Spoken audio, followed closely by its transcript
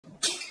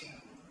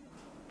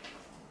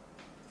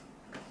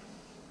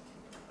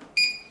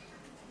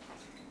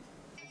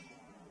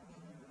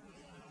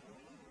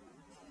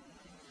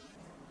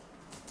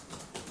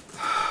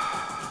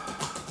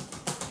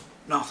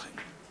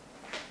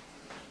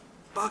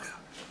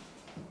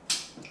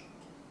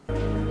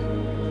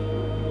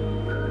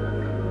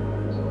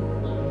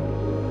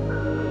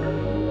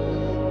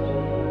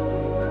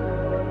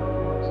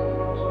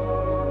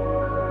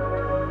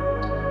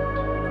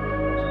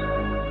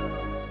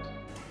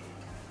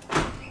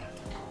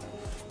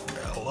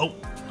Oh,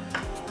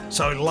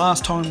 so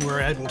last time we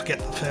were able to get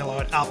the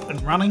Fairlight up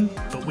and running,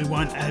 but we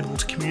weren't able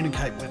to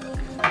communicate with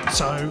it.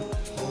 So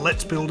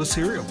let's build a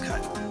serial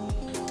cable.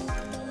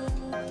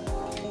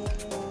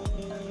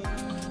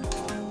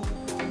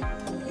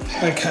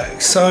 Okay,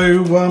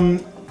 so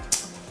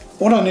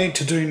what I need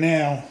to do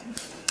now,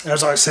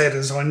 as I said,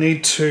 is I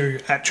need to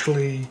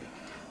actually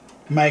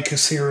make a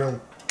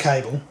serial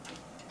cable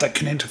that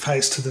can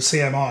interface to the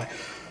CMI.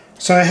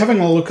 So having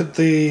a look at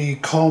the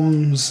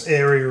comms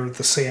area of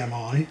the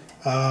CMI,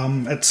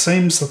 it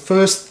seems the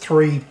first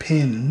 3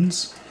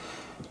 pins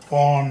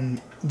on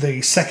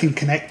the second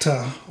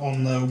connector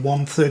on the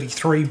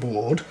 133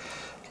 board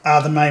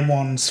are the main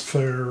ones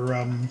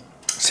for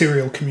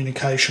serial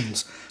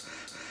communications.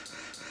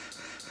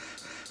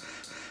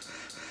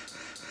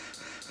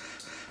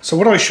 So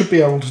what I should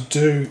be able to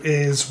do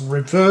is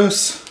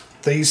reverse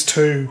these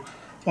two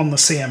on the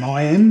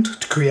CMI end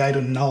to create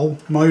a null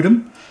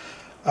modem.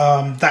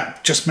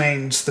 That just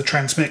means the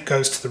transmit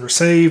goes to the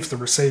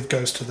receive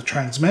goes to the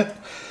transmit.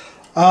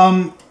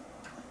 I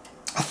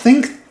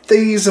think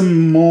these are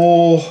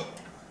more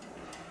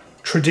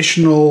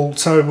traditional,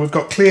 so we've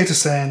got clear to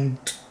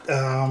send,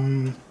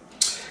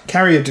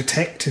 carrier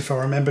detect if I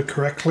remember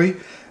correctly,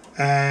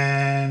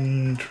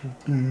 and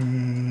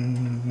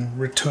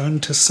return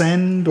to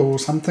send or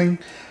something.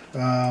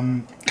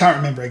 Can't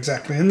remember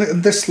exactly. And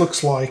this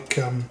looks like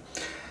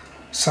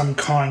some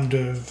kind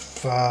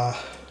of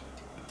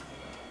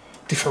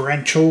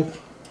differential.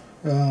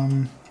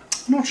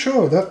 Not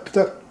sure.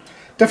 That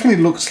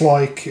definitely looks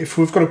like, if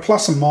we've got a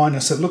plus and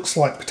minus, it looks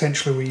like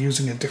potentially we're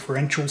using a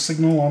differential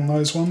signal on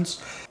those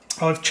ones.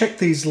 I've checked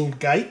these little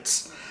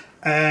gates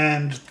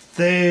and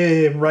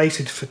they're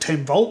rated for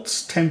 10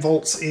 volts. 10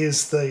 volts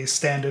is the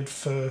standard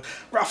for,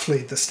 roughly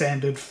the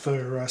standard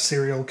for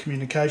serial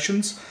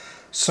communications.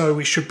 So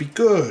we should be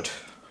good.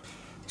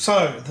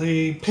 So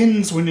the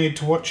pins we need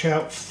to watch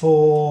out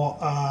for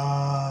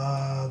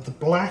are the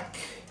black,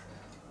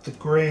 the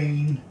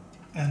green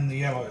and the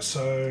yellow.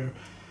 So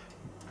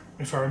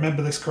if I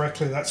remember this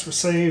correctly, that's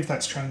receive,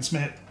 that's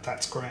transmit,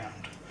 that's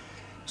ground.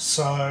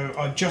 So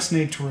I just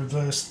need to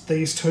reverse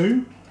these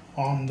two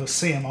on the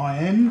CMI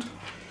end,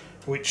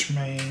 which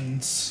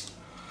means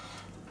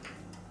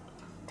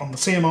on the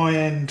CMI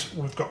end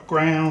we've got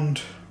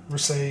ground,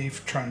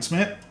 receive,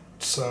 transmit.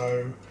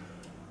 So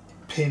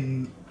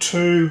pin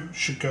 2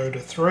 should go to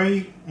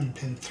 3 and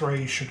pin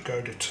 3 should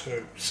go to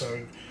 2.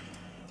 So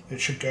it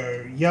should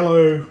go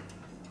yellow,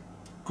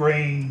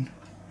 green,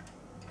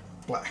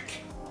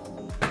 black.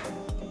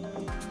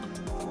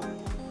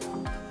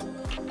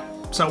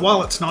 So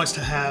while it's nice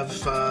to have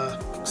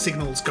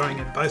signals going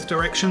in both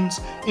directions,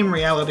 in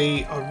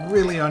reality I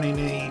really only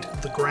need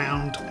the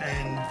ground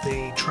and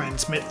the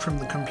transmit from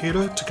the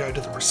computer to go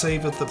to the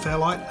receive of the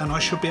Fairlight, and I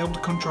should be able to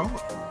control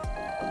it.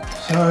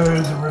 So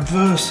the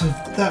reverse of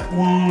that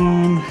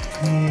one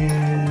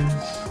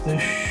is,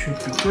 this should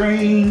be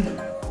green.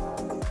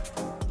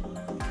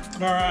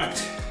 Alright,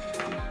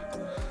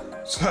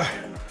 so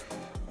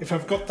if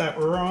I've got that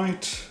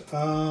right,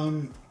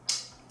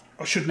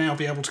 I should now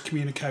be able to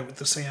communicate with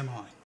the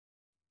CMI.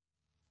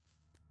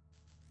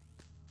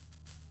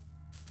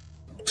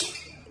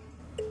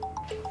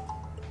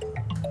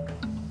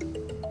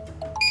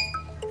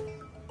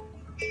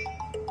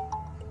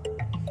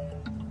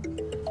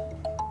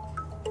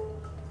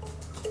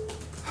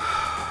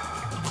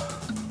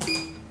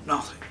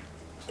 Nothing.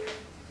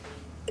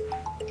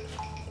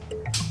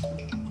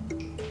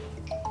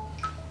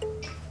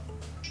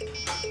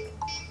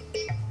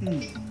 No.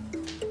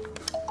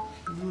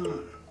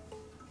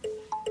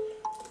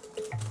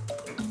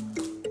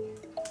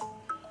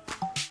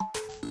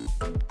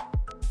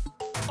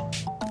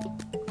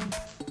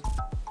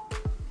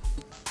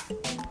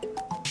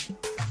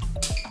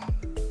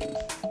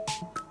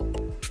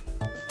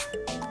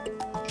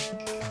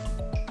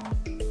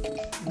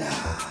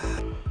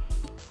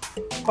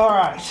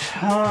 Alright,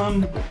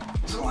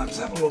 so let's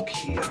have a look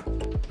here.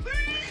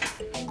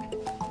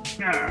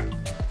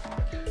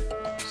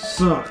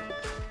 So,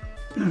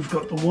 I've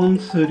got the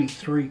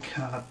 133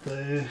 card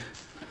there.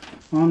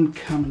 I'm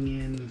coming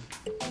in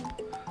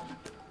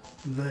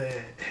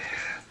there.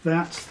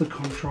 That's the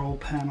control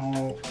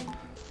panel.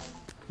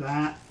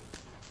 That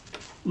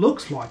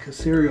looks like a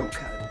serial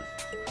cable.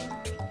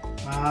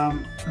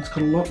 It's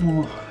got a lot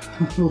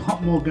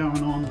more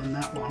going on than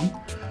that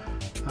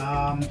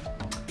one.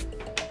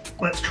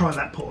 Let's try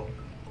that port.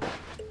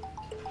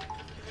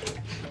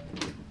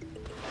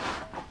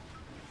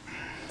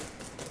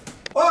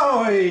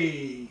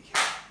 Oi!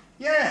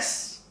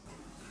 Yes!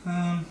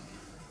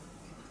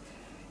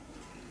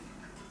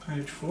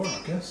 Page 4,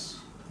 I guess.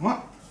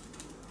 What?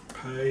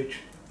 Page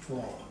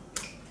 4.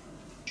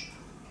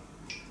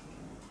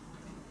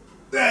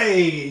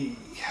 Hey!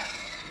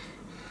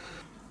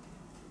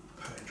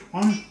 Page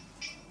 1.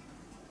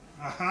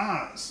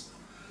 Ahas.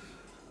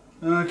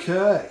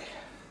 Okay.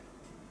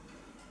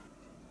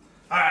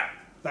 Alright,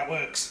 that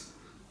works.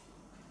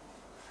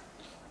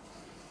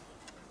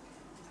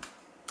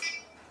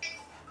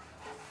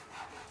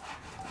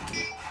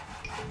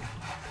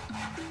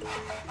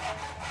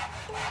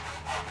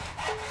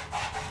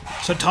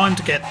 So time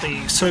to get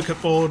the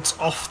circuit boards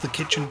off the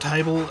kitchen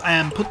table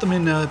and put them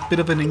in a bit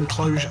of an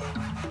enclosure.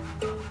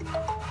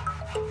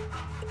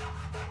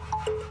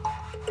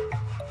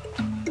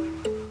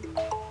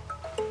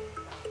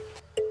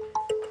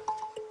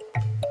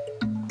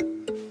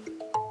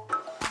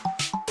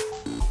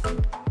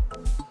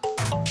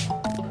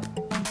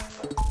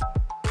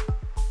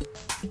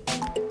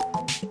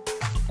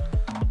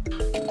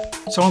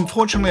 So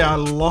unfortunately I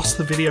lost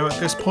the video at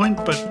this point,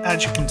 but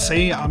as you can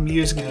see I'm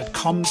using a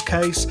comms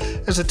case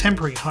as a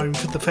temporary home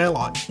for the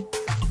Fairlight.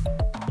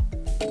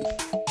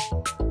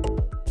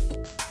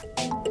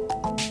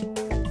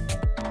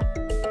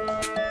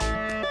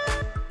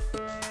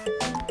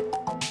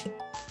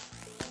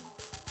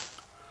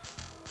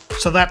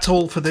 So that's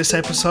all for this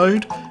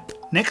episode.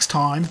 Next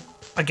time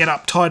I get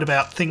uptight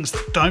about things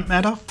that don't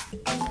matter.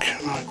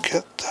 Can I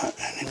get that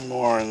any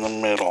more in the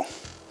middle?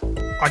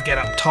 I get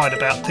uptight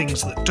about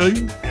things that do.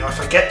 Now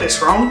if I get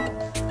this wrong,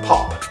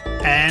 pop.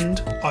 And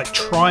I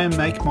try and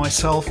make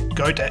myself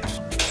go deaf.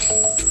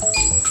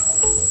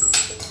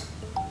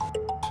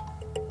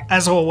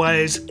 As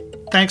always,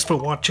 thanks for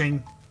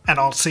watching, and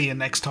I'll see you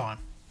next time.